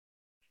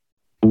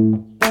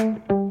Welcome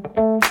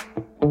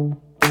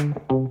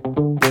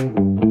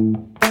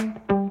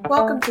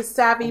to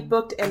Savvy,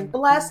 Booked, and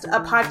Blessed, a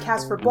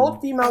podcast for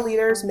bold female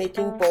leaders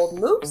making bold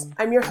moves.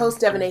 I'm your host,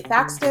 Devonay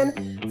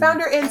Thaxton,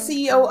 founder and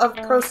CEO of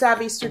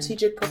ProSavvy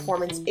Strategic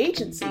Performance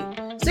Agency.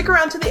 Stick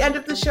around to the end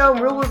of the show and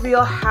we'll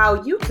reveal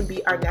how you can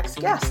be our next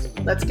guest.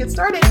 Let's get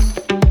started.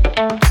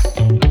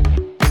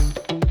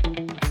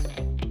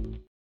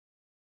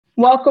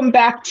 Welcome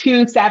back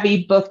to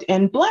Savvy, Booked,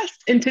 and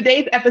Blessed. In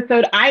today's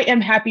episode, I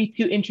am happy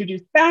to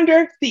introduce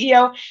founder,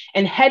 CEO,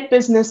 and head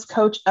business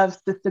coach of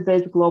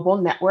SistaBiz Global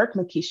Network,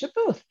 Makisha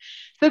Boothe.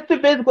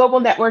 SistaBiz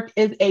Global Network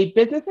is a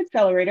business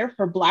accelerator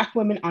for Black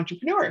women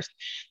entrepreneurs.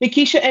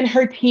 Makisha and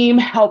her team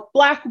help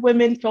Black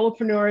women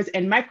solopreneurs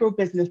and micro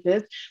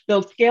businesses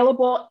build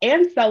scalable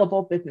and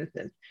sellable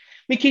businesses.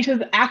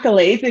 Makisha's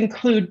accolades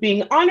include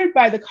being honored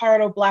by the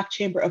Colorado Black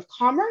Chamber of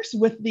Commerce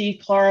with the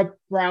Clara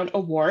Brown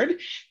Award,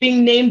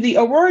 being named the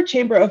Aurora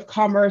Chamber of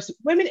Commerce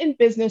Women in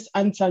Business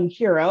Unsung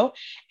Hero,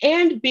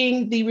 and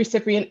being the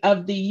recipient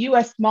of the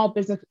U.S. Small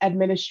Business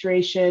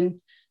Administration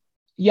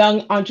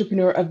Young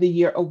Entrepreneur of the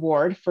Year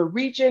Award for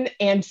Region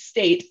and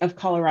State of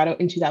Colorado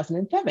in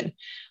 2007.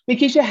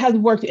 Makisha has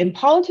worked in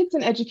politics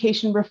and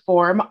education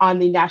reform on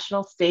the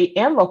national, state,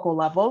 and local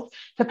levels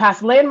to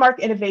pass landmark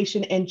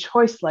innovation and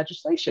choice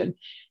legislation.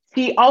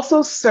 He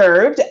also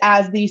served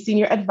as the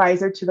senior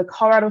advisor to the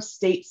Colorado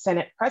State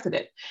Senate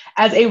president.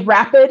 As a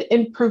rapid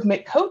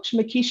improvement coach,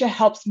 Makisha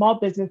helps small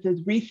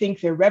businesses rethink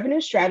their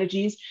revenue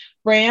strategies,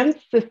 brands,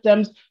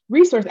 systems,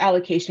 resource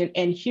allocation,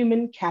 and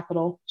human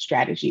capital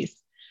strategies.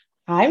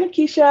 Hi,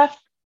 Makisha.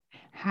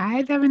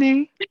 Hi,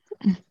 Devonay.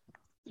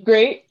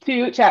 Great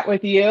to chat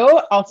with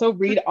you. Also,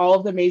 read all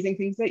of the amazing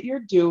things that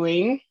you're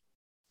doing.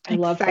 I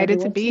love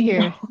excited to be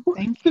here.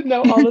 Thank you. To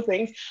know all the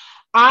things.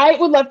 I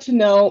would love to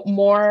know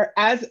more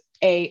as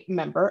a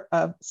member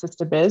of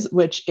SistaBiz,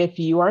 which if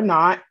you are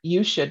not,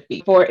 you should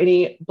be. For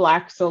any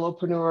Black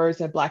solopreneurs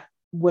and Black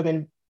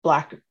women,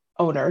 Black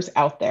owners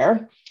out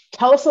there,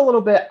 tell us a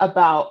little bit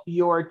about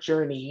your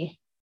journey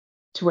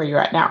to where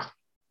you're at now.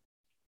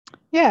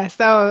 Yeah.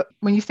 So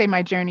when you say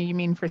my journey, you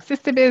mean for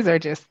SistaBiz or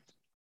just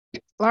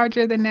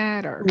larger than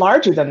that? Or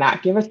larger than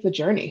that? Give us the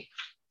journey.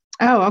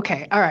 Oh,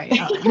 okay. All right.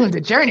 You want the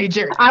journey.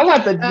 I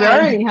want the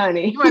journey,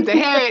 honey. You want the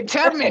Harriet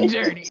Tubman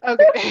journey.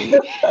 Okay.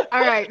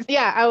 All right.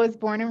 Yeah. I was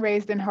born and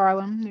raised in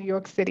Harlem, New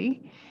York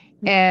City,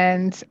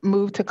 and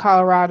moved to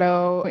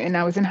Colorado, and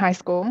I was in high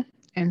school.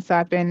 And so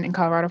I've been in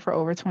Colorado for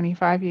over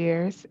 25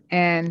 years.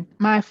 And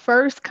my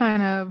first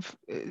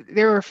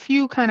there were a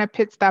few kind of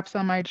pit stops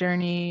on my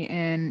journey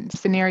and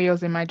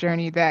scenarios in my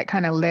journey that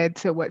kind of led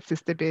to what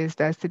SistaBiz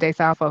does today.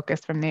 So I'll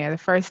focus from there. The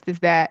first is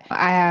that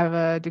I have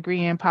a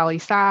degree in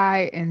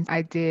poli-sci, and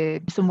I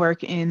did some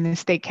work in the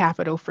state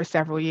capitol for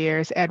several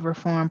years, ed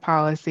reform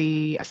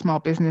policy, small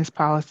business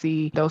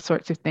policy, those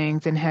sorts of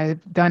things, and have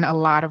done a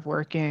lot of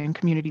work in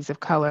communities of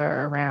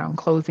color around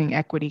closing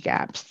equity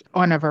gaps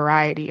on a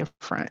variety of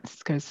fronts.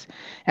 Because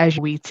as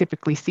we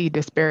typically see,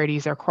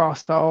 disparities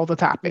across all the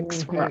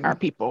topics for our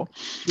people.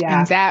 Yeah.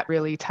 And that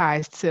really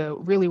ties to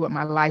really what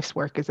my life's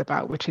work is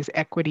about, which is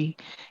equity,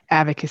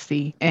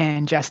 advocacy,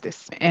 and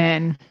justice.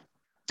 And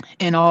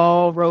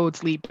all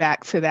roads lead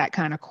back to that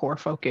kind of core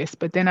focus.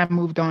 But then I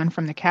moved on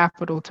from the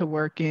Capitol to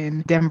work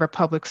in Denver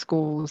public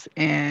schools.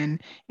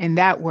 And in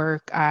that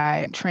work,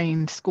 I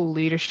trained school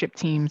leadership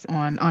teams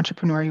on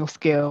entrepreneurial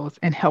skills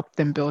and helped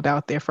them build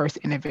out their first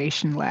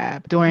innovation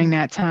lab. During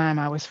that time,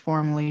 I was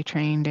formally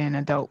trained in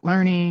adult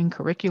learning,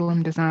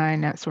 curriculum design,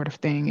 that sort of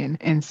thing.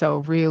 And so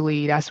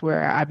really, that's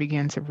where I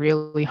began to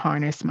really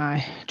harness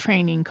my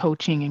training,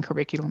 coaching, and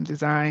curriculum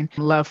design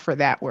love for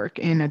that work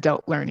in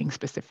adult learning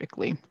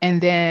specifically. And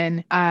then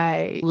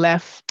I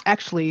left,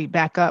 actually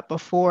back up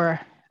before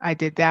I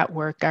did that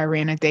work. I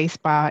ran a day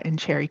spa in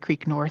Cherry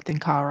Creek North in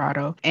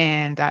Colorado,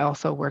 and I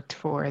also worked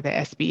for the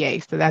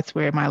SBA. So that's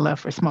where my love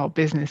for small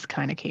business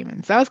kind of came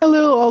in. So I was a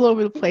little all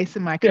over the place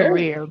in my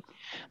career.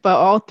 But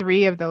all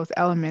three of those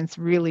elements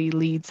really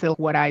lead to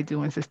what I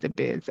do in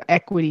SistaBiz: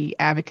 equity,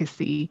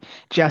 advocacy,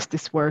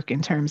 justice work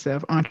in terms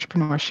of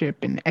entrepreneurship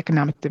and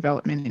economic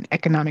development and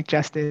economic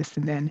justice,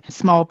 and then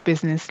small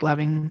business,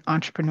 loving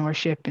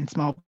entrepreneurship and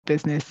small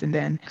business, and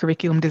then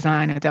curriculum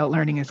design, adult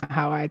learning is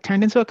how I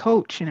turned into a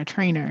coach and a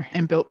trainer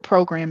and built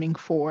programming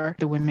for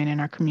the women in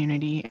our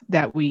community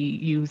that we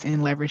use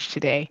and leverage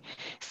today.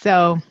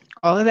 So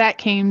all of that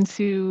came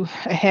to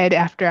a head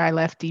after I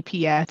left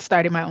DPS,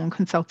 started my own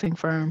consulting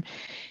firm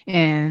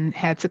and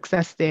had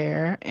success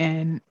there,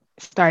 and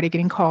started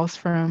getting calls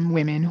from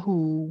women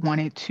who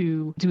wanted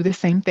to do the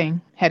same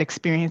thing, had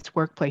experienced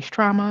workplace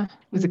trauma,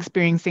 was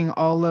experiencing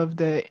all of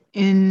the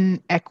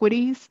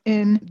inequities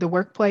in the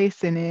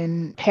workplace and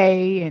in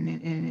pay and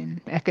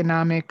in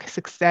economic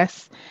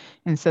success.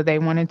 And so they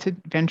wanted to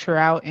venture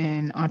out,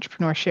 and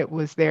entrepreneurship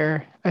was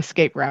their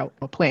escape route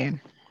or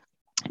plan.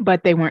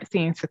 But they weren't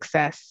seeing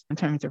success in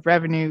terms of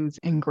revenues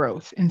and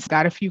growth. And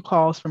got a few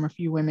calls from a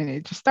few women.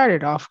 It just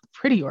started off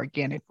pretty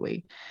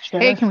organically. Sure.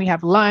 Hey, can we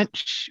have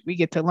lunch? We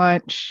get to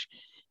lunch.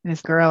 And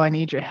this girl, I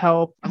need your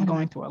help. I'm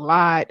going through a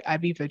lot.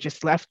 I've either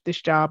just left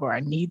this job or I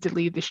need to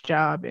leave this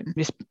job. And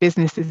this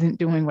business isn't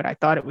doing what I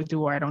thought it would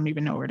do, or I don't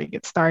even know where to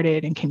get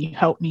started. And can you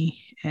help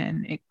me?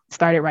 And it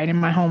started right in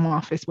my home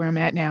office where I'm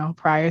at now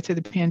prior to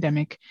the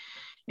pandemic,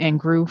 and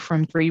grew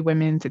from 3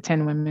 women to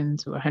 10 women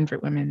to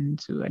 100 women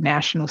to a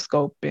national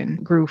scope,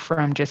 and grew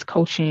from just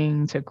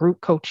coaching to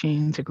group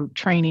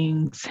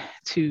trainings,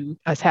 to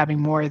us having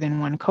more than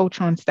one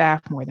coach on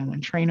staff, more than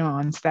one trainer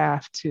on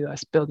staff, to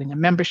us building a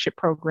membership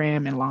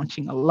program and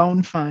launching a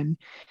loan fund.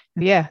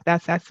 Yeah,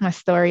 that's my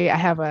story. I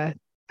have a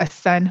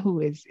son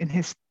who is in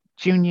his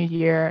junior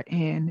year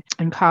in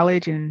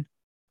college, and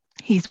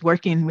he's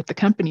working with the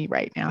company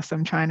right now. So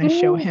I'm trying to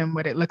show him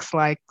what it looks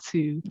like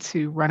to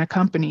run a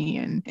company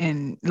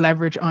and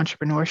leverage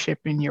entrepreneurship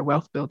in your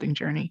wealth building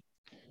journey.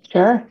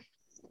 Sure.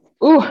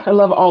 Ooh, I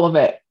love all of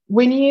it.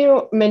 When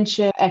you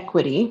mention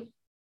equity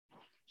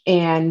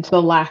and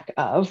the lack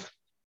of,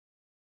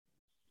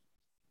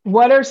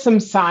 what are some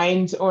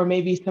signs or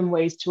maybe some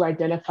ways to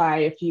identify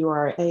if you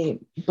are a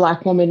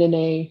Black woman in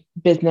a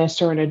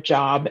business or in a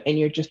job and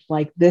you're just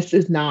like, this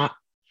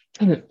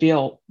doesn't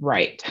feel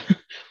right?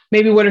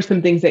 Maybe what are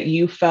some things that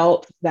you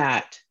felt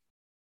that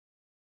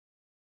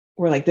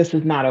were like, this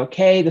is not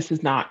okay, this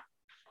is not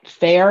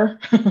fair,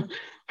 for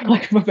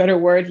lack of a better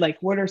word? Like,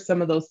 what are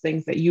some of those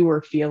things that you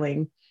were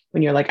feeling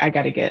when you're like, I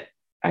gotta get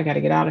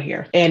out of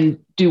here and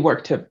do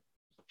work to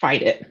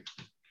fight it?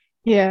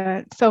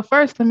 Yeah. So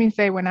first, let me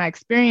say, when I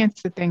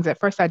experienced the things, at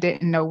first I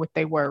didn't know what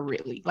they were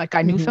really. Like,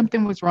 I knew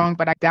something was wrong,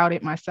 but I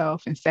doubted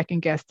myself and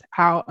second guessed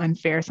how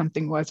unfair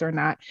something was or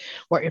not,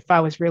 or if I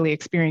was really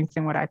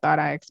experiencing what I thought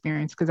I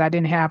experienced, because I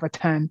didn't have a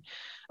ton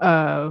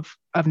of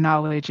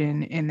knowledge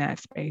in that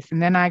space. And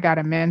then I got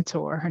a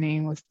mentor. Her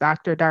name was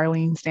Dr.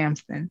 Darlene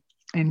Sampson.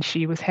 And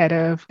she was head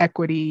of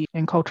equity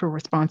and cultural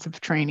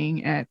responsive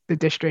training at the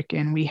district.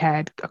 And we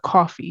had a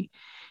coffee.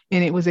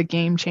 And it was a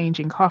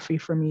game-changing coffee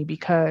for me,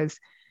 because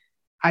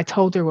I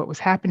told her what was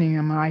happening.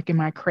 I'm like, am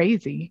I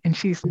crazy? And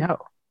she's no.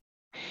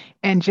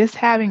 And just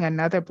having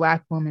another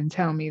Black woman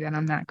tell me that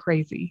I'm not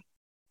crazy,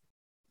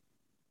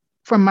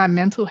 from my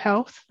mental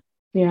health,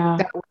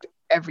 that was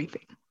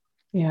everything.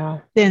 Yeah.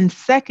 Then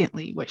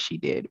secondly, what she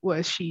did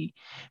was she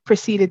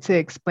proceeded to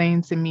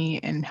explain to me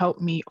and help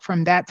me.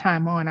 From that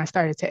time on, I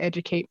started to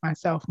educate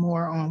myself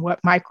more on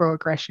what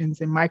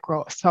microaggressions and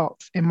micro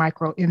assaults and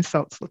micro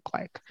insults look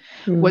like.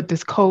 What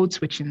does code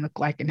switching look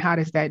like, and how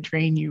does that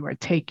drain you or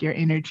take your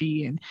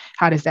energy, and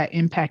how does that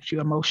impact you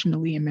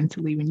emotionally and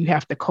mentally when you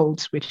have to code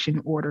switch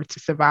in order to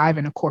survive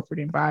in a corporate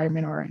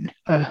environment or in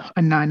a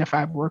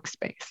 9-to-5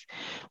 workspace?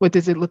 What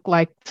does it look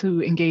like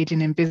to engage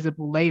in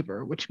invisible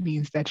labor, which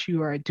means that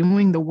you are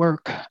doing the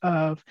work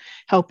of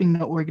helping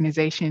the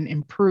organization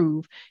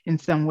improve in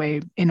some way,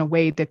 in a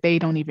way that they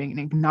don't even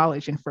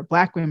acknowledge? And for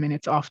Black women,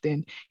 it's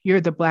often, you're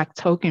the Black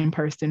token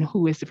person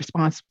who is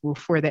responsible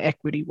for the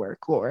equity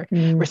work, or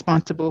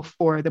responsible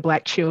for the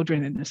Black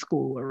children in the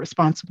school, or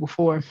responsible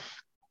for,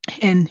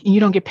 and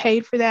you don't get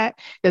paid for that,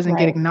 doesn't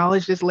get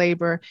acknowledged as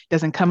labor,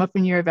 doesn't come up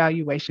in your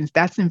evaluations.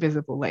 That's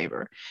invisible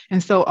labor.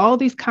 And so all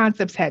these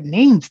concepts had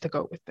names to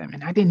go with them,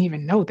 and I didn't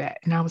even know that.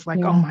 And I was like,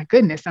 oh my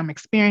goodness, I'm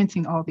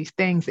experiencing all these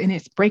things, and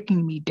it's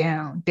breaking me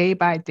down day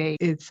by day.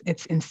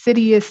 It's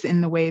insidious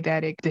in the way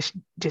that it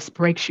just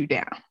breaks you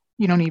down.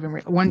 You don't even,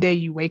 one day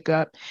you wake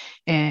up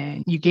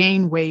and you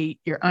gain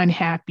weight, you're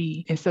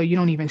unhappy. And so you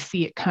don't even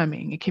see it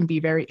coming.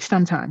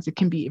 Sometimes it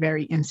can be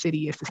very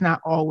insidious. It's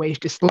not always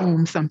just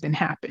boom, something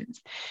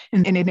happens.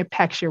 And it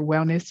impacts your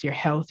wellness, your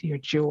health, your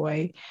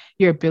joy,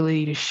 your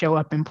ability to show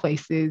up in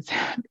places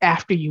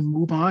after you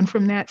move on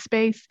from that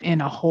space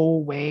in a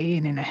whole way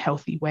and in a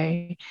healthy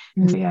way.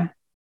 And so,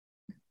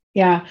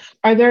 yeah.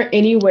 Are there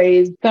any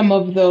ways some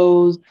of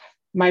those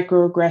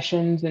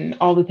microaggressions and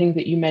all the things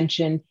that you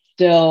mentioned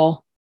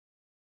still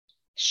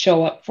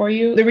show up for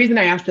you? The reason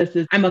I ask this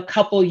is I'm a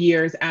couple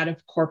years out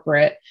of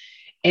corporate,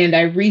 and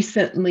I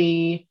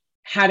recently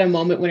had a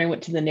moment when I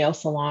went to the nail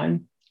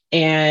salon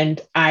and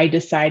I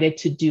decided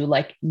to do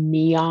like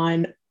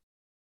neon,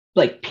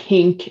 like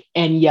pink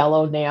and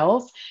yellow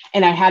nails.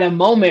 And I had a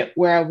moment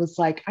where I was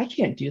like, I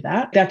can't do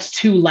that. That's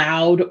too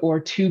loud or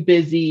too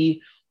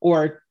busy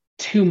or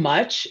too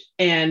much.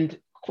 And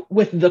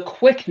with the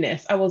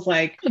quickness, I was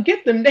like, I'll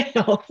get the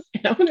nails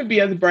and I'm going to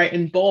be as bright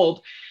and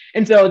bold.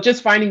 And so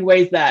just finding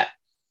ways that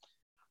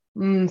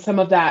some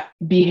of that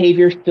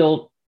behavior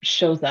still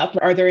shows up.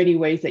 Are there any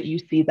ways that you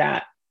see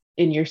that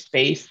in your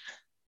space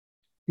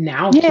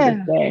now to this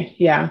day?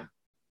 Yeah,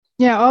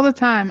 all the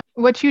time.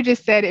 What you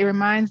just said, it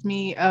reminds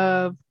me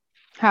of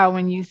how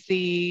when you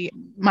see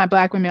my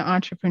Black women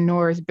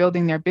entrepreneurs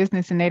building their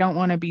business and they don't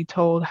want to be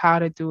told how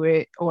to do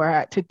it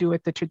or to do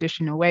it the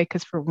traditional way,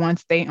 because for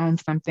once they own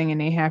something and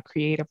they have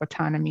creative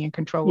autonomy and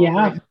control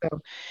over it. And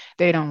so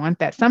they don't want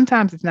that.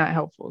 Sometimes it's not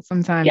helpful.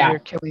 Sometimes you're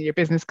killing your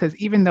business, because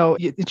even though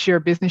it's your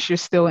business, you're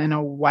still in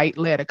a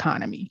white-led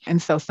economy.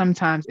 And so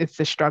sometimes it's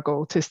a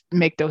struggle to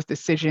make those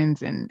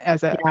decisions. And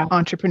as an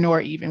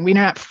entrepreneur, even, we're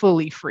not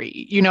fully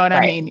free. You know what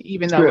I mean?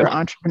 Even though we're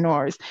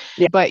entrepreneurs.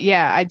 But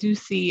I do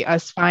see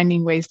us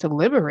finding ways ways to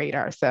liberate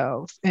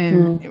ourselves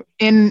in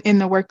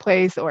the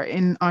workplace or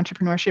in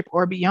entrepreneurship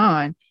or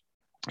beyond.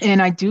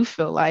 And I do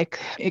feel like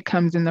it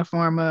comes in the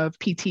form of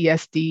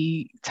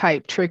PTSD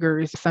type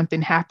triggers.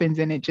 Something happens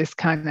and it just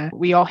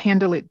we all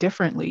handle it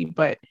differently.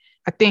 But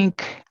I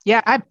think,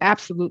 yeah, I've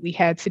absolutely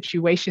had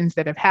situations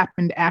that have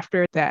happened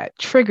after that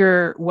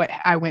trigger what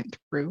I went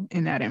through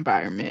in that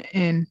environment.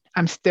 And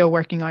I'm still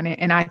working on it.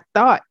 And I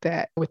thought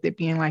that with it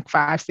being like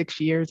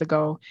 5-6 years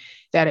ago,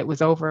 that it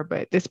was over.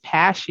 But this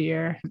past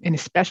year, and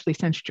especially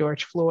since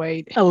George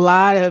Floyd, a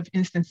lot of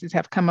instances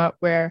have come up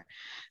where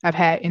I've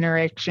had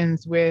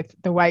interactions with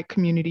the white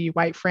community,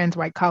 white friends,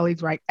 white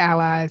colleagues, white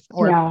allies,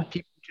 or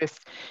people just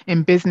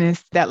in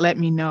business that let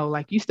me know,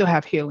 like, you still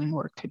have healing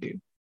work to do.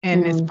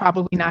 And it's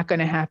probably not going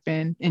to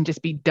happen and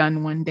just be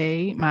done one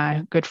day.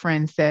 My good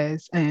friend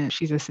says, and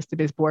she's a Sister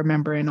Biz board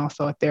member and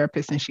also a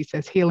therapist, and she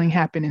says healing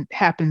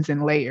happens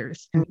in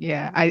layers. And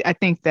yeah, I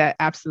think that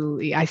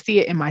absolutely. I see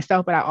it in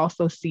myself, but I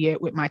also see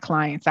it with my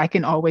clients. I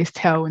can always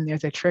tell when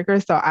there's a trigger.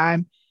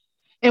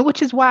 And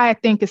which is why I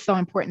think it's so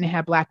important to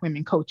have Black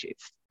women coaches.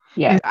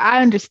 Yeah,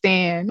 I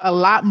understand a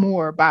lot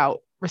more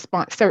about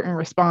certain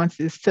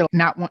responses to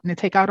not wanting to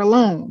take out a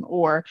loan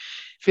or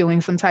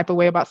feeling some type of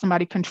way about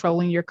somebody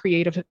controlling your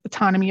creative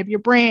autonomy of your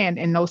brand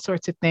and those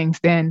sorts of things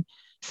than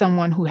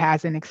someone who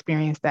hasn't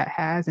experienced that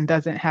and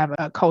doesn't have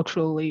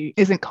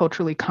isn't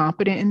culturally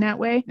competent in that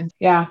way.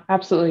 Yeah,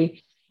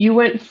 absolutely. You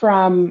went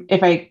from,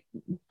 if I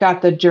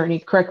got the journey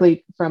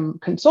correctly, from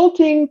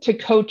consulting to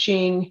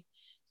coaching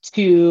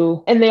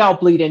and they all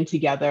bleed in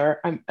together,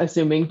 I'm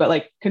assuming, but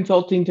like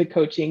consulting to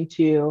coaching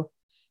to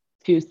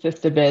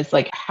Sister Biz,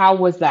 like, how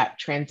was that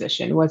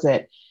transition? Was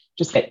it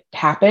just it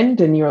happened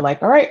and you were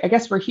like, all right, I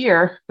guess we're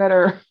here,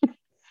 better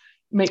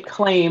make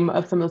claim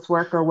of some of this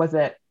work, or was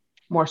it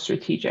more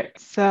strategic?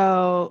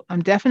 So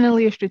I'm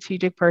definitely a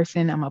strategic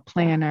person. I'm a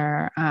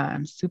planner.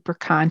 I'm super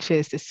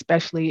conscious,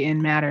 especially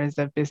in matters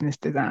of business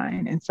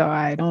design. And so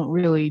I don't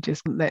really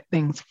just let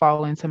things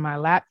fall into my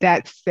lap.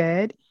 That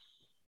said,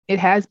 it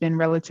has been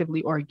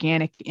relatively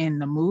organic in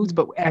the moves,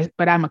 but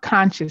I'm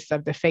conscious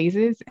of the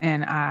phases,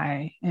 and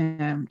I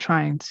am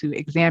trying to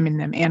examine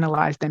them,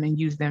 analyze them, and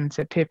use them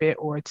to pivot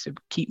or to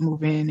keep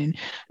moving in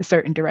a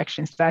certain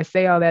direction. So I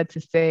say all that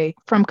to say,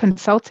 from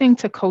consulting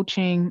to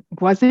coaching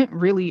wasn't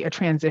really a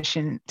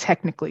transition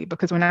technically,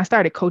 because when I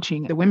started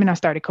coaching, the women I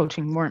started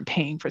coaching weren't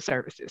paying for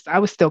services. I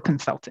was still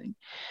consulting.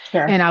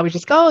 Sure. And I was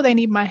just, they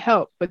need my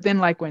help. But then,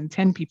 like, when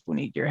 10 people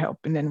need your help,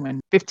 and then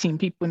when 15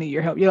 people need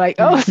your help, you're like,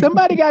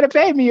 somebody got to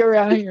pay me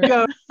around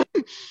here.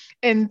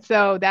 And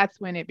so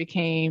that's when it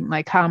became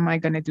like, how am I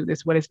going to do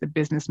this? What is the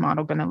business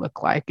model going to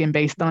look like? And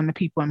based on the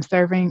people I'm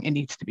serving, it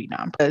needs to be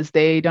because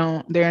they're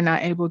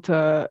not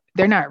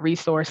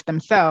resourced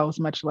themselves,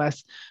 much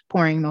less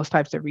pouring those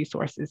types of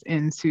resources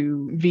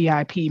into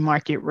VIP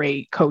market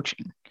rate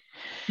coaching.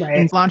 Right.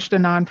 And launched a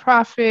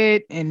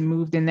nonprofit and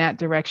moved in that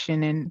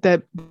direction. And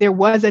there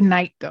was a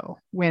night, though,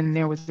 when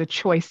there was a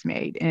choice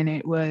made, and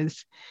it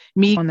was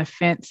me on the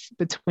fence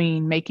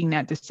between making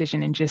that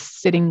decision and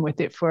just sitting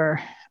with it for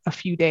a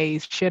few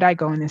days. Should I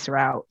go in this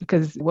route?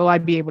 Because will I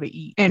be able to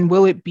eat? And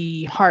will it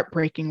be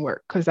heartbreaking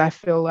work? Because I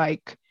feel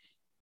like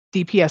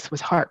DPS was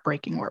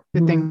heartbreaking work.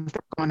 The things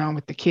that were going on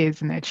with the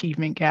kids and the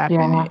achievement gap.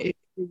 Yeah. And it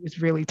was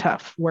really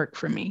tough work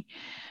for me.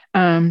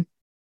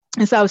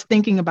 And so I was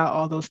thinking about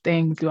all those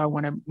things. Do I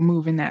want to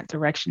move in that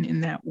direction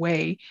in that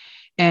way?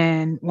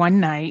 And one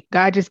night,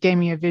 God just gave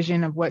me a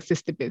vision of what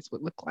Sister Biz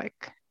would look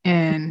like.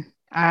 And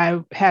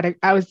I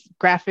was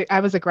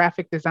a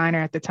graphic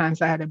designer at the time.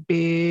 So I had a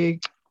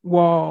big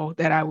wall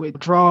that I would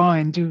draw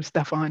and do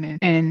stuff on.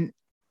 And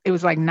it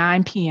was like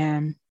 9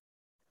 p.m.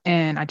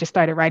 And I just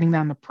started writing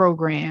down the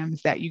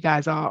programs that you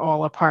guys are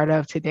all a part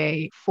of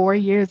today. 4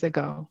 years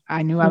ago,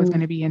 I knew I was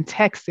going to be in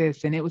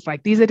Texas. And it was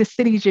like, these are the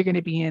cities you're going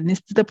to be in. This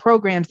is the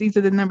programs. These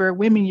are the number of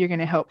women you're going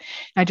to help.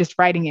 And I just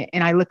writing it.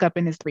 And I look up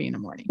and it's 3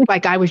 a.m.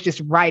 Like, I was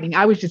just writing.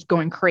 I was just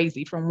going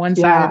crazy from one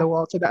side of the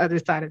wall to the other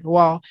side of the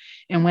wall.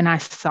 And when I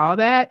saw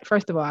that,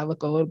 first of all, I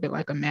look a little bit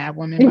like a mad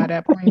woman by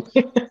that point.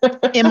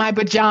 In my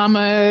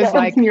pajamas,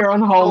 like your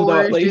own home, though,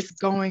 at least. Just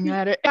going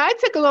at it. I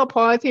took a little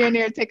pause here and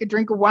there, take a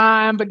drink of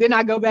wine, but then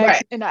I go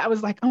back and I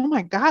was like, oh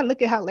my God,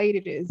 look at how late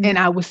it is. And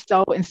I was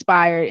so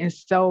inspired and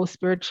so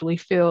spiritually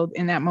filled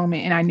in that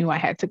moment. And I knew I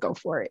had to go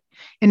for it.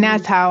 And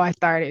that's how I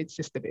started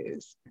Sister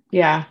Biz.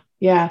 Yeah.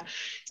 Yeah.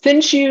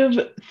 Since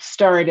you've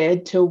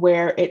started to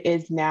where it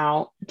is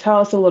now, tell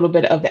us a little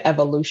bit of the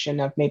evolution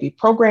of maybe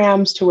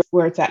programs to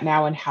where it's at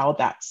now and how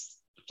that's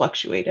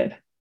fluctuated.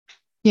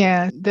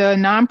 Yeah, the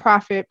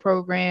nonprofit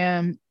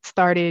program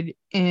started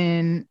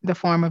in the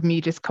form of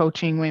me just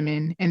coaching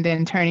women and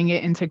then turning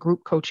it into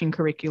group coaching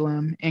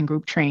curriculum and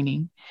group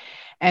training.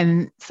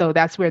 And so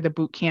that's where the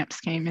boot camps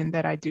came in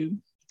that I do.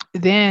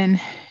 Then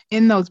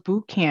in those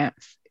boot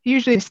camps,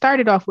 usually it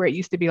started off where it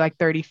used to be like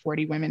 30,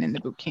 40 women in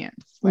the boot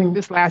camps. Like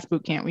this last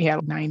boot camp, we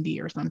had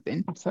 90 or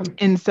something. Awesome.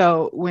 And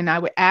so when I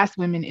would ask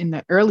women in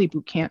the early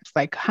boot camps,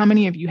 like, how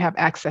many of you have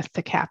access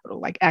to capital,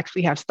 like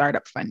actually have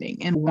startup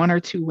funding? And 1 or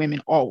 2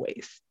 women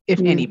always,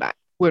 if anybody.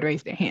 would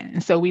raise their hand.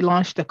 And so we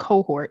launched a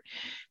cohort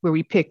where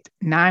we picked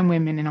 9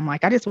 women. And I'm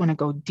like, I just want to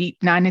go deep,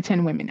 9 to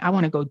 10 women. I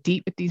want to go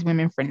deep with these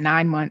women for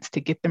 9 months to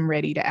get them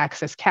ready to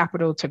access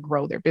capital, to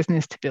grow their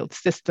business, to build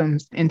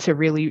systems, and to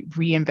really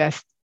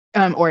reinvest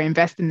or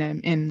invest in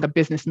them in the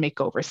business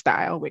makeover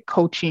style with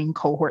coaching,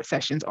 cohort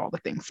sessions, all the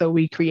things. So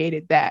we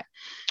created that.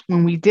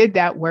 When we did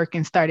that work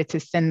and started to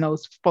send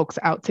those folks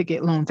out to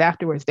get loans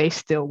afterwards, they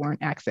still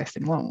weren't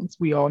accessing loans.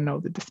 We all know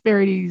the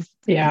disparities,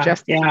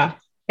 injustice.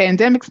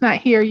 Pandemic's not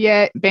here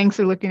yet. Banks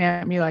are looking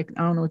at me like,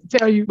 I don't know what to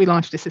tell you. We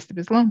launched the Sister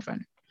Loan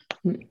Fund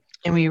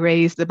and we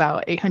raised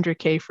about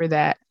 $800K for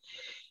that.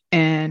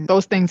 And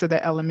those things are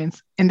the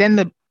elements. And then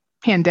the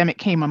pandemic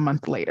came a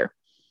month later,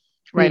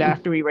 right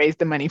after we raised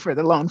the money for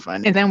the loan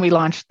fund. And then we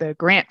launched the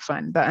grant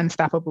fund, the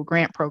Unstoppable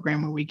Grant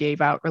Program, where we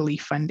gave out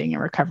relief funding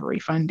and recovery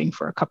funding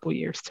for a couple of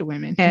years to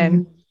women.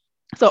 And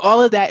so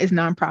all of that is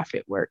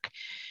nonprofit work.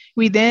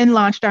 We then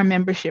launched our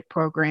membership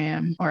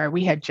program, or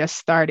we had just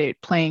started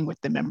playing with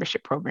the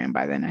membership program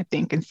by then, I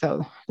think. And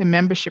so the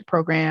membership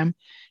program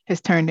has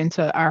turned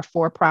into our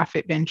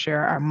for-profit venture.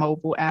 Our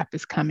mobile app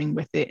is coming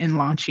with it and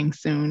launching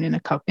soon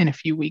in a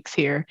few weeks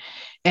here.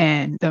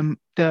 And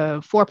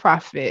the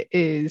for-profit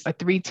is a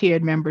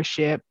 3-tiered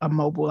membership, a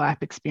mobile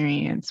app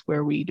experience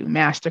where we do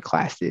master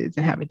classes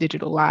and have a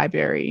digital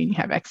library, and you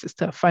have access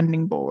to a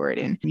funding board,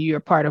 and you're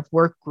part of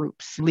work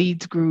groups,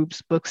 leads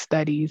groups, book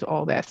studies,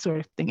 all that sort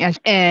of thing.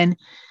 And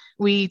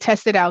we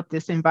tested out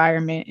this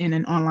environment in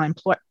an online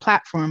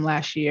platform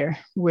last year,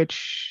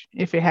 which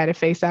if it had a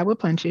face, I would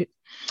punch it,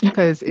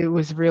 because it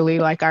was really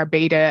like our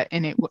beta,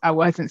 and I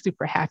wasn't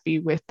super happy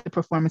with the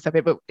performance of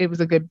it, but it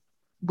was a good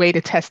way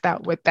to test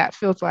out what that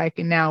feels like.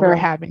 And now we're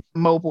having the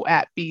mobile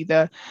app be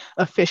the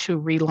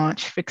official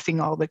relaunch, fixing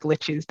all the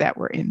glitches that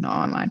were in the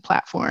online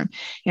platform.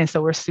 And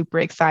so we're super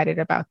excited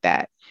about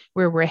that.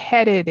 Where we're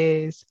headed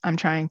is I'm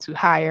trying to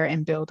hire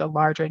and build a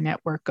larger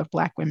network of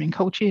Black women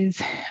coaches.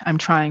 I'm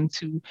trying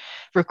to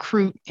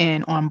recruit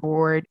and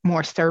onboard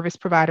more service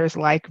providers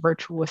like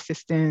virtual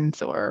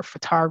assistants or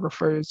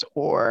photographers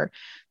or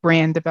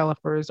brand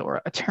developers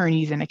or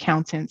attorneys and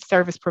accountants,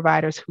 service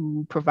providers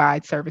who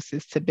provide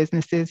services to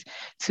businesses,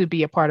 to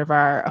be a part of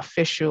our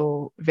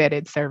official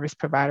vetted service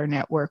provider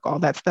network. All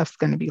that stuff's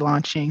going to be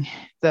launching.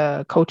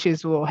 The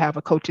coaches will have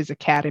a coaches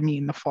academy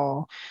in the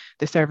fall.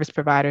 The service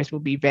providers will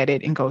be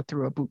vetted and go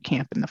through a boot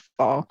camp in the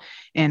fall.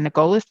 And the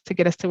goal is to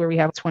get us to where we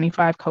have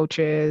 25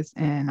 coaches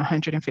and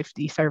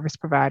 150 service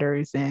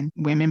providers, and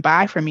women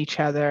buy from each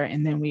other.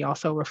 And then we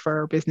also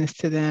refer business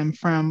to them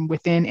from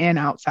within and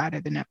outside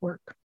of the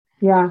network.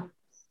 Yeah.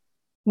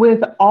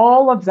 With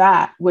all of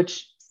that,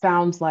 which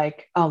sounds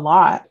like a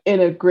lot in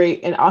a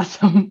great and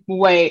awesome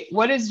way,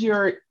 what does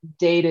your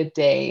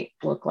day-to-day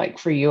look like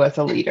for you as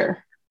a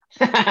leader?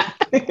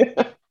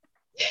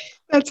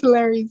 That's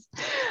hilarious.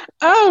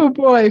 Oh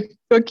boy.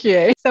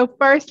 Okay. So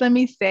first, let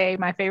me say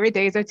my favorite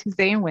days are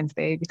Tuesday and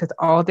Wednesday, because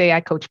all day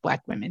I coach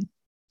Black women.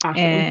 Awesome.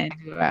 And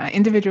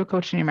individual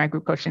coaching and my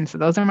group coaching. So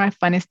those are my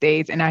funnest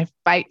days, and I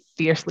fight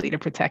fiercely to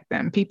protect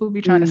them. People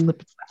be trying to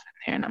slip stuff in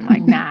there, and I'm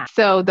like, nah.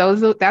 So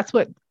that's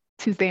what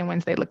Tuesday and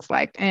Wednesday looks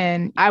like.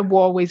 And I will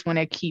always want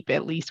to keep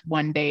at least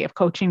one day of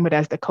coaching, but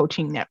as the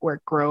coaching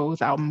network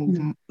grows, I'll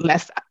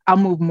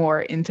move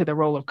more into the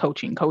role of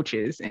coaching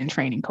coaches and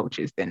training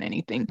coaches than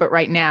anything. But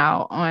right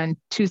now on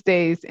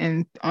Tuesdays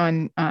and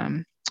on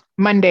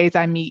Mondays,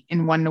 I meet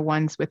in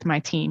one-to-ones with my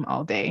team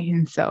all day.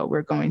 And so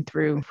we're going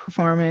through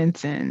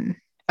performance and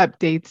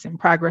updates and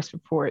progress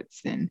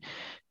reports and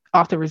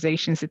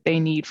authorizations that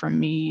they need from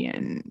me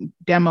and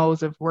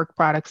demos of work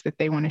products that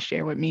they want to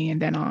share with me.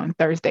 And then on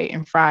Thursday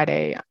and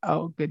Friday,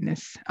 oh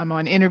goodness, I'm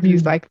on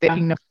interviews like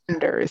picking the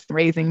funders,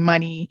 raising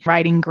money,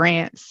 writing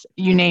grants,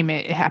 you name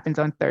it. It happens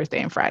on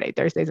Thursday and Friday.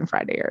 Thursdays and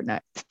Friday are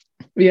nuts.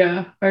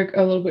 Yeah, like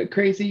a little bit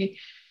crazy.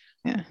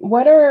 Yeah.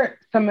 What are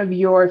some of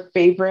your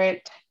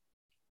favorite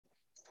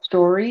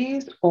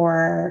stories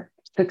or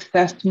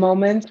success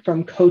moments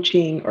from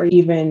coaching or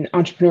even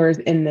entrepreneurs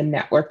in the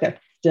network that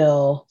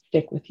still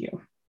stick with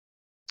you?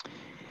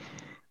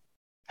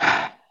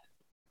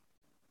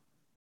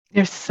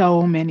 There's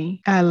so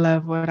many. I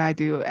love what I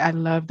do. I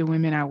love the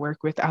women I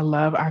work with. I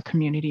love our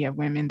community of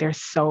women.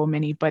 There's so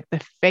many, but the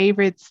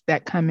favorites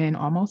that come in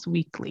almost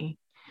weekly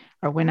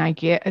or when I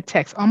get a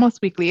text almost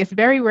weekly. It's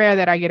very rare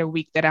that I get a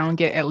week that I don't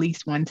get at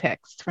least one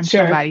text from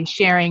somebody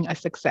sharing a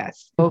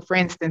success. So for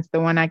instance,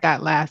 the one I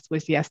got last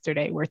was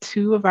yesterday, where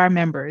 2 of our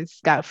members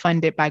got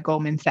funded by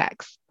Goldman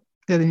Sachs,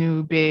 the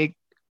new big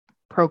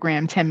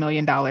program, $10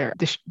 million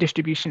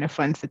distribution of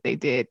funds that they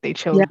did. They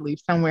chose, I believe,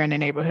 somewhere in the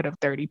neighborhood of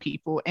 30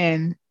 people.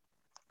 And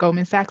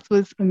Goldman Sachs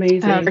was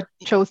amazing.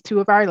 Chose 2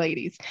 of our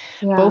ladies.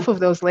 Yeah. Both of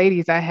those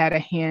ladies, I had a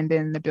hand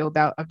in the build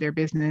out of their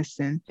business.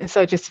 And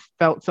so it just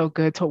felt so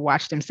good to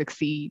watch them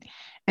succeed.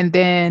 And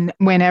then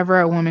whenever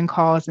a woman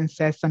calls and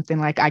says something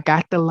like, I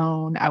got the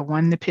loan, I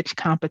won the pitch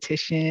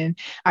competition,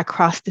 I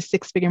crossed the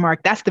six-figure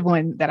mark. That's the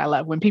one that I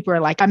love. When people are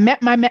like, I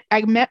met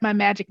my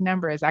magic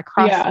numbers. I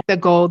crossed the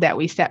goal that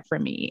we set for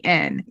me.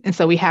 And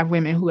so we have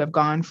women who have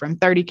gone from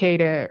 30K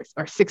to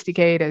or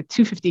 60K to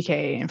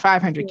 250K and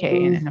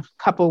 500K, and a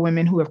couple of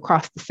women who have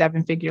crossed the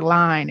seven-figure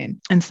line.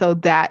 And so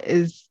that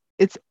is,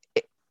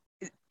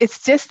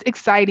 it's just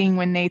exciting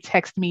when they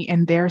text me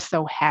and they're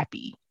so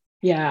happy.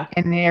 Yeah.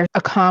 And they're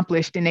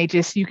accomplished, and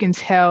you can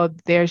tell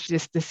there's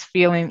just this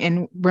feeling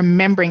and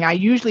remembering.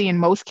 In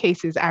most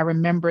cases, I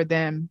remember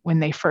them when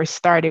they first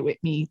started with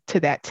me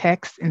to that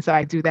text. And so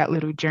I do that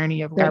little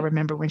journey of, I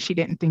remember when she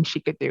didn't think she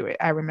could do it.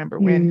 I remember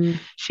when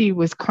she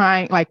was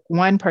crying. Like,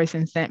 one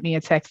person sent me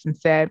a text and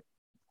said,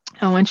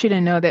 I want you to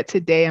know that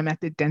today I'm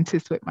at the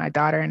dentist with my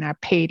daughter and I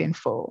paid in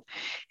full.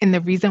 And the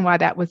reason why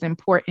that was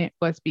important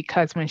was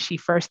because when she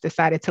first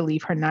decided to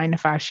leave her 9 to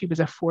 5, she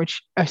was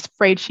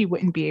afraid she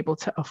wouldn't be able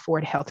to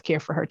afford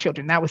healthcare for her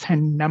children. That was her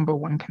number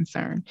one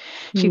concern.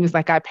 She was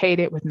like, I paid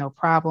it with no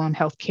problem.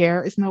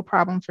 Healthcare is no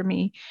problem for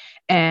me.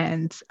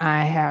 And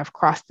I have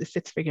crossed the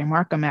six-figure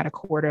mark. I'm at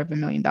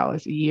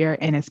 $250,000 a year,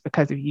 and it's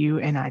because of you.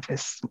 And I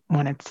just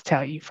wanted to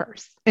tell you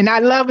first. And I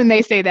love when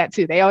they say that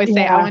too. They always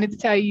say, I wanted to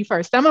tell you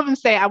first. Some of them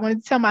say, I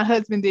wanted to tell my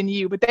husband and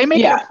you, but they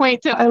make it a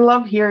point to. I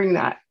love hearing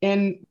that.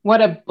 And what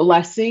a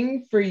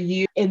blessing for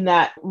you in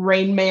that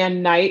Rain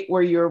Man night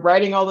where you're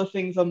writing all the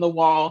things on the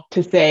wall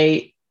to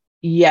say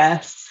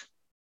yes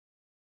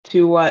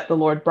to what the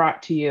Lord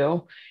brought to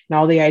you and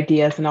all the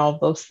ideas and all of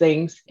those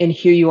things. And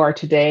here you are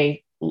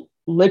today,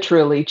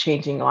 literally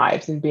changing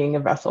lives and being a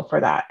vessel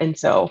for that. And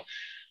so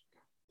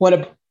what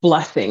a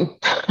blessing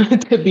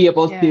to be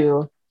able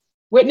to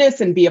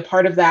witness and be a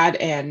part of that.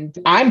 And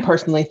I'm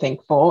personally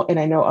thankful, and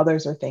I know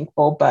others are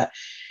thankful, but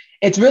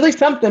it's really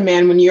something,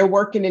 man, when you're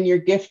working and you're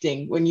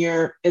gifting,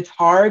 it's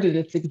hard and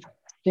it's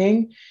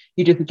exhausting.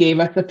 You just gave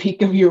us a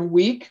peek of your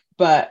week,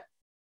 but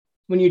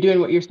when you're doing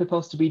what you're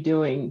supposed to be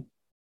doing.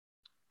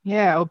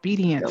 Yeah,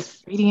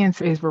 obedience. Obedience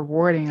is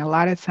rewarding. A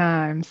lot of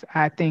times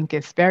I think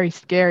it's very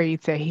scary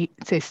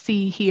to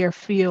see, hear,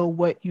 feel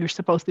what you're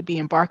supposed to be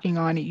embarking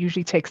on. It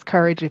usually takes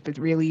courage if it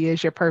really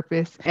is your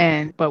purpose.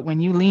 But when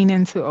you lean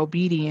into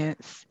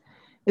obedience,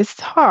 it's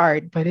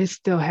hard, but it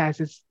still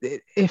has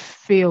it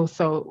feels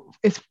so,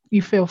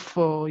 you feel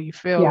full, you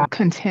feel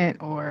content,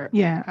 or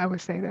I would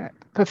say that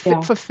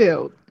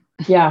fulfilled.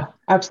 Yeah,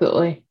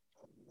 absolutely.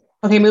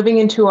 Okay, moving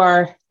into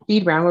our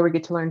speed round where we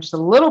get to learn just a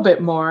little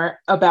bit more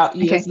about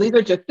you. Okay. So these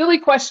are just silly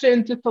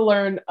questions just to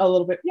learn a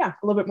little bit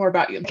more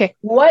about you. Okay.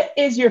 What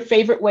is your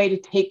favorite way to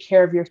take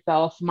care of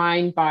yourself,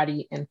 mind,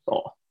 body, and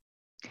soul?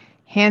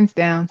 Hands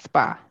down,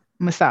 spa,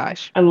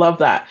 massage. I love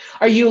that.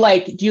 Do you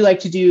like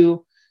to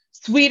do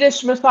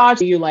Swedish massage?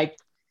 Do you like?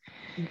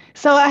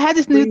 So I had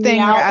this new thing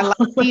where I like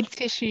deep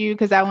tissue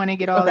because I want to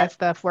get all that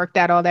stuff worked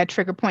out, all that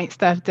trigger point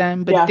stuff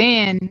done. But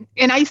then,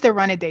 and I used to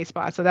run a day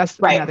spa. So that's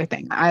another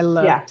thing. I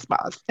love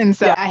spas. And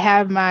so I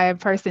have my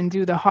person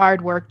do the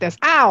hard work that's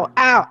ow,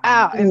 ow,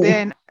 ow. And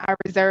then I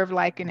reserve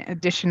like an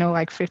additional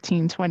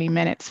 15, 20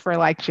 minutes for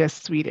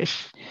just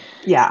Swedish.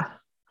 Yeah.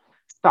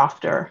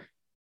 Softer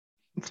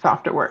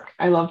work.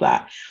 I love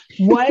that.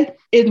 What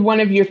is one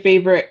of your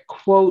favorite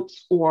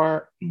quotes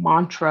or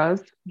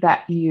mantras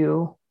that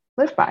you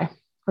live by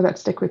or that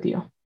stick with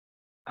you?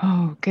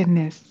 Oh,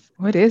 goodness.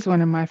 What is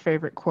one of my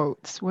favorite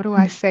quotes? What do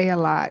I say a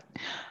lot?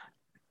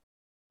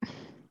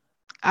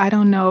 I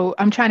don't know.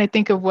 I'm trying to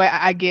think of what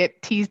I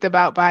get teased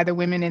about by the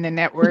women in the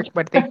network,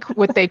 but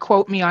what they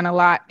quote me on a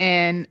lot.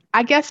 And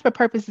I guess for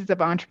purposes of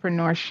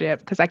entrepreneurship,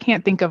 because I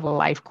can't think of a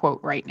life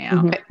quote right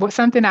now. But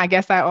something I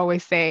guess I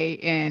always say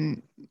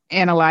in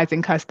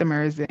analyzing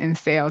customers in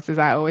sales is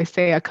I always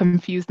say a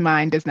confused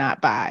mind does not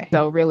buy.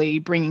 So really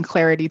bringing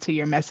clarity to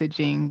your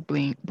messaging,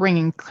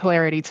 bringing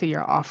clarity to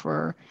your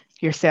offer,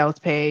 your sales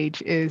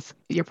page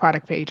your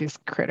product page is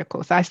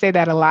critical. So I say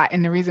that a lot.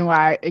 And the reason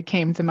why it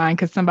came to mind,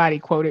 because somebody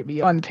quoted me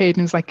on the page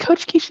and was like,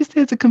 Coach Keisha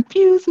says a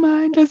confused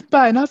mind doesn't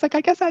buy. And I was like,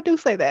 I guess I do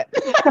say that.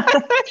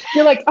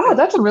 You're like, oh,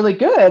 that's a really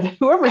good.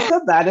 Whoever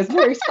said that is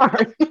very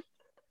smart.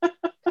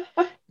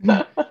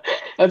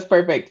 That's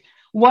perfect.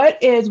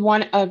 What is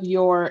one of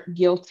your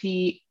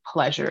guilty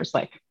pleasures,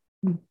 like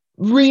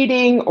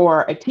reading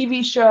or a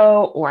TV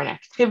show or an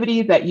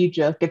activity that you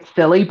just get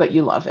silly, but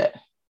you love it?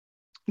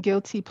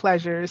 Guilty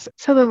pleasures.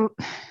 So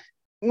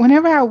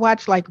whenever I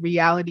watch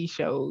reality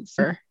shows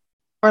or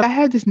I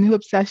had this new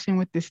obsession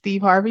with the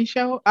Steve Harvey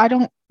show. I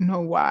don't know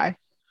why.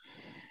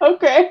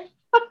 Okay.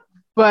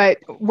 But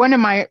one of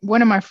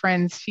my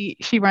friends,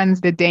 she runs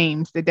the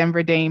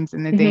Denver Dames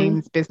and the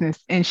Dames business.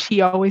 And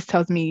she always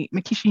tells me,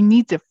 Makisha, you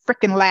need to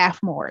freaking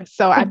laugh more.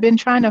 So I've been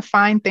trying to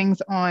find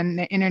things on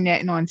the internet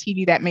and on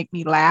TV that make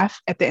me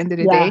laugh at the end of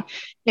the day.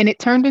 And it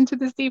turned into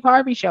the Steve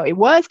Harvey show. It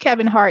was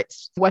Kevin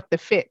Hart's What the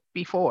Fit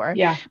before.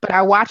 Yeah. But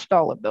I watched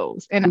all of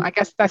those and I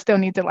guess I still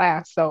need to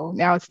laugh. So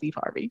now it's Steve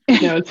Harvey.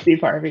 No, it's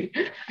Steve Harvey.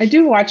 I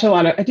do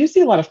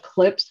see a lot of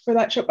clips for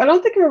that show. I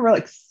don't think I've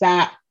ever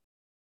sat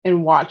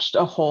and watched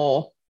a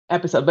whole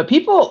episode, but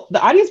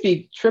the audience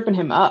be tripping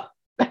him up.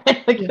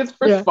 Like his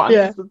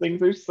responses to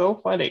things are so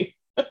funny.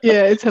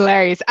 Yeah, it's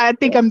hilarious. I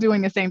think I'm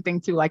doing the same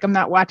thing too. Like I'm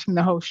not watching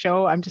the whole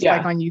show. I'm just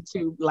like on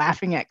YouTube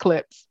laughing at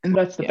clips. And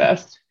that's the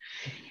best.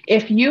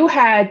 If you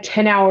had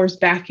 10 hours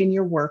back in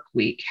your work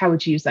week, how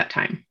would you use that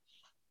time?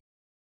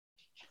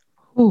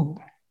 Ooh.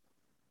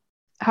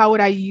 How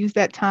would I use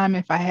that time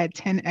if I had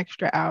 10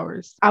 extra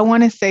hours? I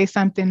want to say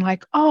something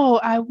like, oh,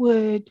 I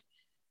would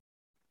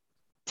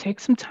take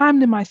some time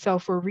to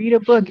myself or read a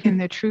book. And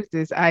the truth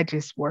is, I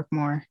just work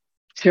more.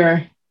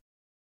 Sure.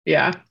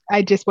 Yeah.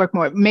 I just work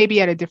more,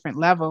 maybe at a different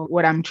level.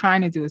 What I'm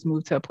trying to do is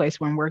move to a place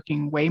where I'm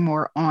working way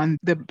more on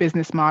the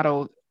business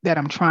model that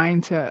I'm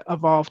trying to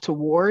evolve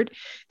toward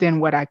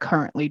than what I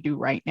currently do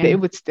right now. It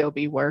would still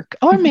be work.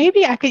 Or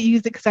maybe I could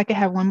use it because I could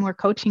have one more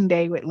coaching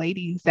day with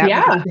ladies that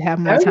would have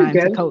more time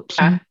to coach.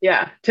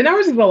 Yeah. 10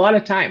 hours is a lot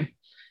of time.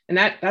 And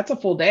that's a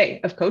full day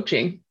of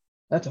coaching.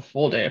 That's a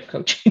full day of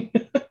coaching.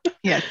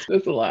 Yes.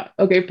 That's a lot.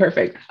 Okay,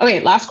 perfect.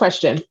 Okay, last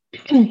question.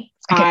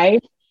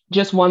 I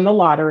just won the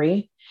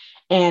lottery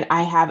and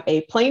I have a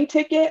plane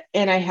ticket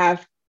and I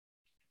have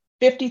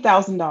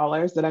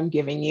 $50,000 that I'm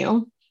giving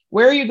you.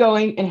 Where are you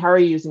going and how are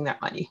you using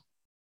that money?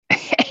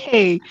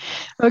 Hey,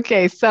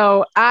 okay.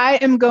 So I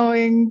am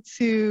going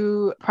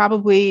to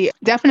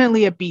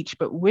definitely a beach,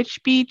 but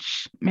which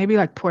beach? Maybe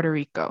like Puerto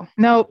Rico.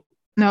 Nope.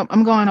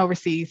 I'm going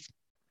overseas.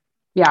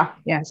 Yeah.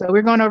 So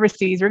we're going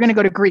overseas. We're going to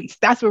go to Greece.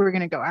 That's where we're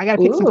going to go. I got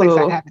to pick some place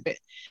I haven't been.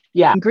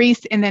 Yeah.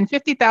 Greece. And then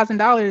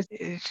 $50,000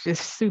 is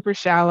just super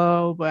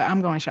shallow, but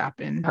I'm going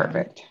shopping.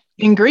 Perfect.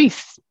 In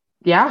Greece.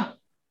 Yeah.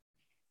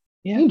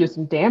 You can do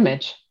some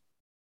damage.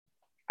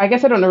 I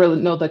guess I don't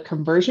really know the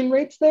conversion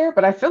rates there,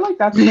 but I feel like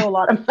that's still a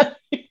lot of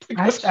money.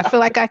 I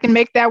feel like I can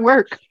make that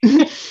work.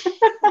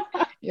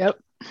 Yep.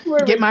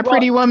 Get my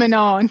pretty woman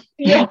on.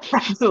 Yeah,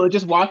 absolutely.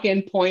 Just walk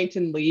in, point,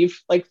 and leave.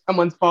 Like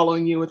someone's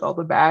following you with all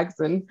the bags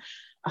and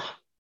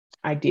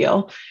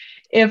ideal.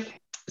 If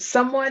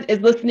someone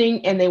is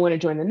listening and they want to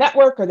join the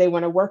network or they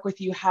want to work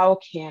with you, how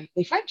can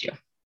they find you?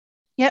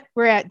 Yep,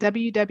 we're at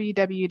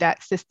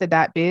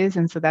www.sista.biz.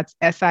 And so that's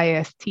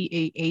SISTAH.biz.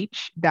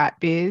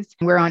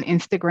 We're on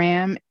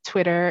Instagram,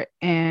 Twitter,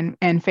 and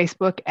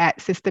Facebook at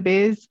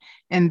SistaBiz.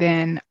 And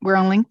then we're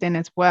on LinkedIn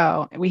as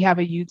well. We have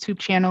a YouTube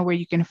channel where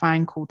you can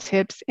find cool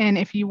tips. And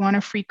if you want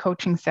a free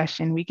coaching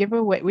session, we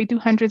do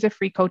hundreds of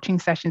free coaching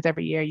sessions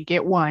every year. You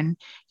get one.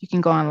 You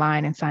can go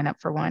online and sign up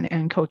for one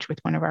and coach with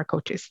one of our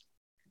coaches.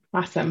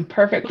 Awesome.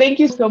 Perfect. Thank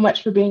you so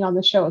much for being on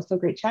the show. It's so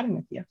great chatting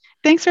with you.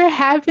 Thanks for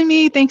having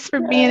me. Thanks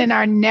for being in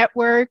our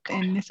network.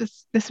 And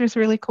this was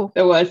really cool.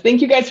 It was.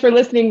 Thank you guys for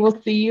listening.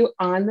 We'll see you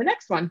on the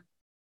next one.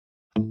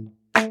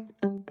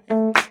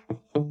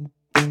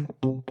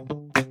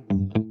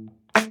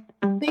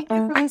 Thank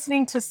you for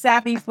listening to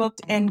Savvy,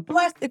 Booked, and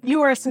Blessed. If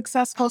you are a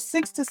successful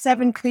 6 to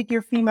 7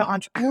 figure female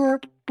entrepreneur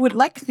who would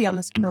like to be on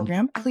this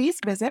program, please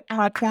visit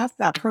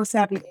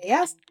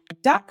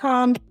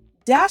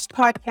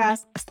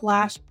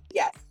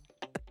podcast.prosavvyas.com/podcast/yes.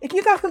 If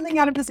you got something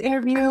out of this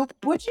interview,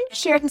 would you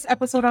share this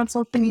episode on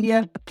social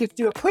media? Just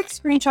do a quick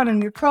screenshot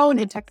on your phone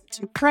and text it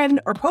to a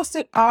friend or post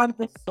it on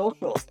the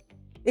socials.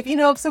 If you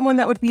know of someone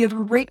that would be a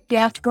great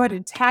guest, go ahead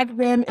and tag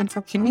them in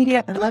social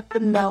media and let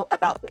them know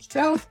about the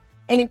show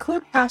and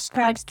include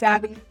hashtag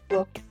Savvy,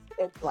 Booked,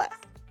 and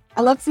Blessed.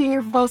 I love seeing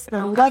your posts and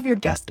I love your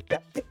guest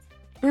suggestions.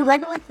 We're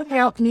regularly putting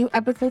out new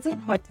episodes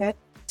and content.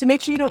 To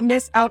make sure you don't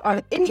miss out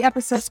on any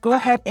episodes, go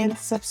ahead and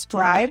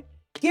subscribe.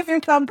 Give your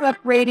thumbs up,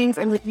 ratings,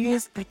 and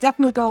reviews. They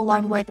definitely go a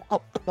long way to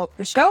help promote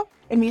the show.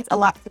 It means a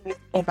lot to me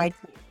and my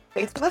team.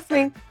 Thanks for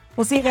listening.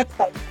 We'll see you next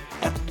time.